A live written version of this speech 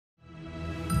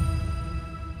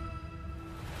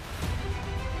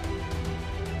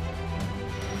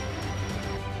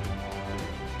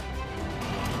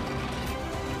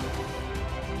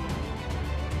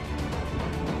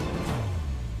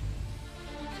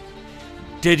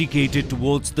dedicated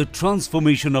towards the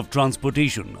transformation of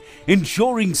transportation,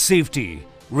 ensuring safety,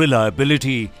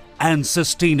 reliability and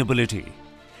sustainability,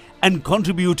 and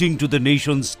contributing to the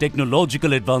nation's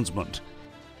technological advancement.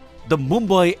 The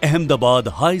Mumbai Ahmedabad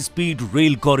high-speed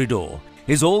rail corridor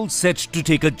is all set to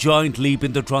take a giant leap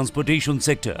in the transportation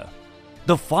sector.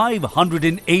 The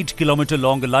 508-kilometer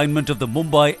long alignment of the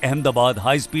Mumbai Ahmedabad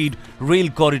high-speed rail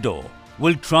corridor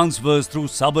will transverse through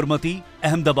Sabarmati,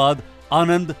 Ahmedabad,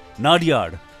 Anand,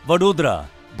 Nadiad, Vadodara,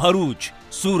 Bharuch,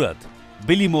 Surat,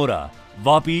 Bilimora,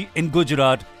 Vapi in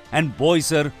Gujarat and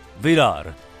Boisar,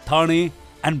 Virar, Thane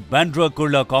and Bandra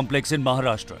Kurla complex in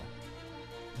Maharashtra.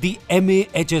 The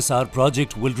MAHSR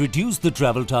project will reduce the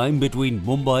travel time between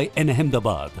Mumbai and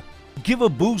Ahmedabad, give a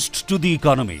boost to the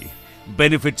economy,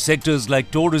 benefit sectors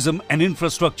like tourism and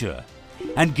infrastructure,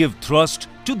 and give thrust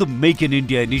to the Make in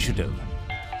India initiative.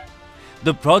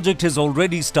 The project has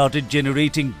already started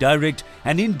generating direct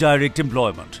and indirect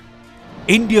employment.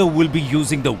 India will be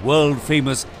using the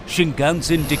world-famous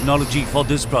Shinkansen technology for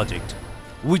this project,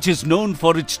 which is known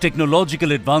for its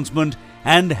technological advancement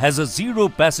and has a zero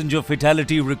passenger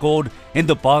fatality record in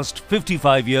the past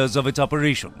 55 years of its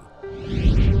operation.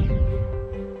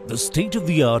 The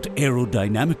state-of-the-art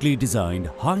aerodynamically designed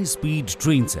high-speed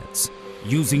train sets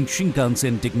using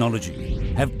Shinkansen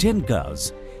technology have 10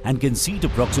 cars and can seat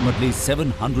approximately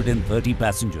 730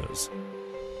 passengers.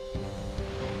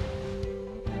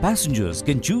 Passengers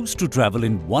can choose to travel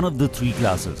in one of the three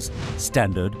classes: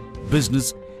 standard,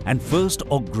 business and first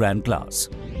or grand class.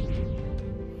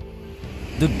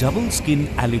 The double-skin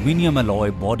aluminium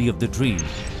alloy body of the train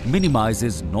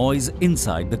minimizes noise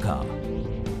inside the car.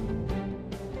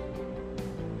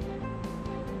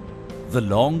 The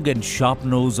long and sharp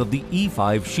nose of the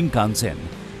E5 Shinkansen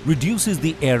reduces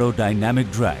the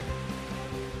aerodynamic drag,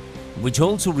 which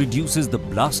also reduces the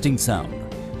blasting sound,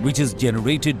 which is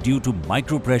generated due to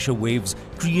micro-pressure waves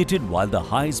created while the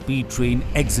high-speed train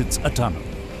exits a tunnel.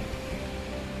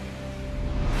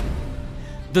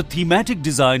 The thematic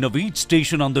design of each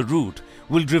station on the route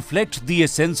will reflect the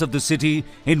essence of the city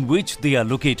in which they are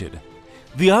located.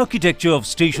 The architecture of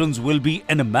stations will be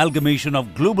an amalgamation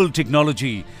of global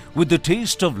technology with the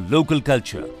taste of local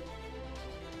culture.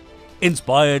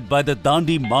 Inspired by the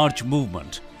Dandi March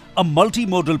movement, a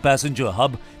multimodal passenger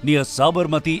hub near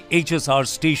Sabarmati HSR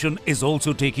station is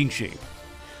also taking shape.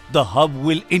 The hub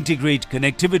will integrate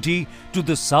connectivity to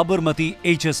the Sabarmati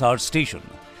HSR station,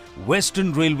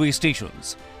 Western Railway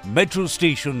stations, metro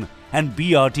station and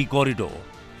BRT corridor.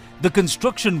 The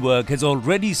construction work has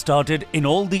already started in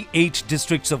all the 8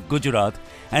 districts of Gujarat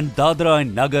and Dadra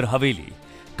and Nagar Haveli,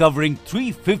 covering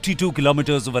 352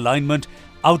 kilometers of alignment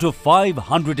out of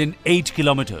 508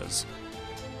 kilometers.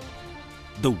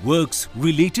 The works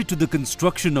related to the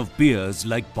construction of piers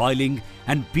like piling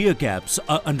and pier caps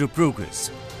are under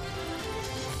progress.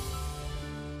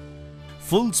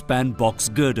 Full-span box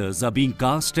girders are being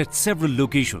cast at several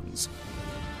locations.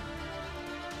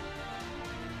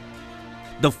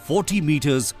 The 40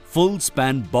 meters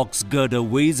full-span box girder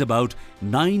weighs about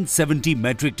 970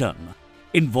 metric ton,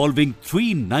 involving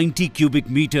 390 cubic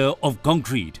meter of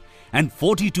concrete and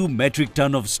 42 metric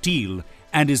ton of steel,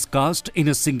 and is cast in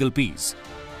a single piece.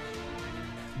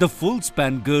 The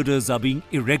full-span girders are being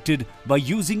erected by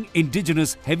using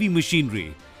indigenous heavy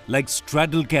machinery like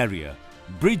straddle carrier,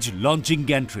 bridge launching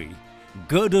gantry,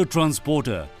 girder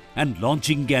transporter and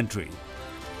launching gantry.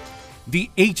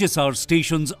 The HSR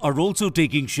stations are also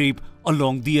taking shape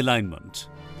along the alignment.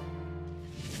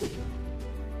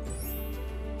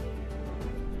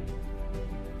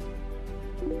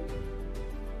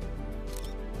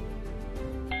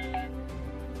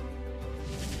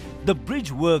 The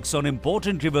bridge works on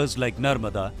important rivers like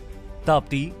Narmada,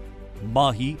 Tapti,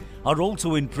 Mahi are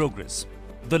also in progress.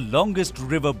 The longest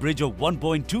river bridge of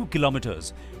 1.2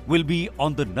 kilometers will be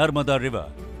on the Narmada river.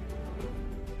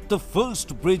 The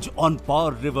first bridge on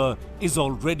Par river is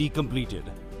already completed.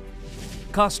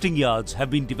 Casting yards have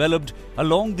been developed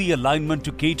along the alignment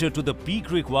to cater to the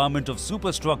peak requirement of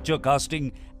superstructure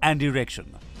casting and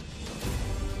erection.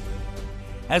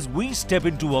 As we step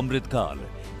into Amrit Kal,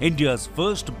 India's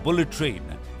first bullet train,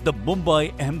 the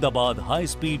Mumbai Ahmedabad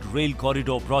high-speed rail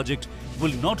corridor project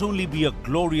will not only be a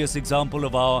glorious example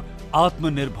of our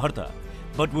Atmanirbharta,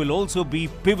 but will also be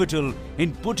pivotal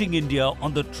in putting India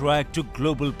on the track to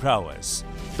global prowess.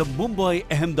 The Mumbai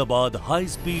Ahmedabad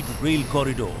high-speed rail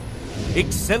corridor,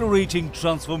 accelerating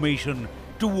transformation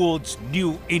towards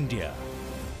New India.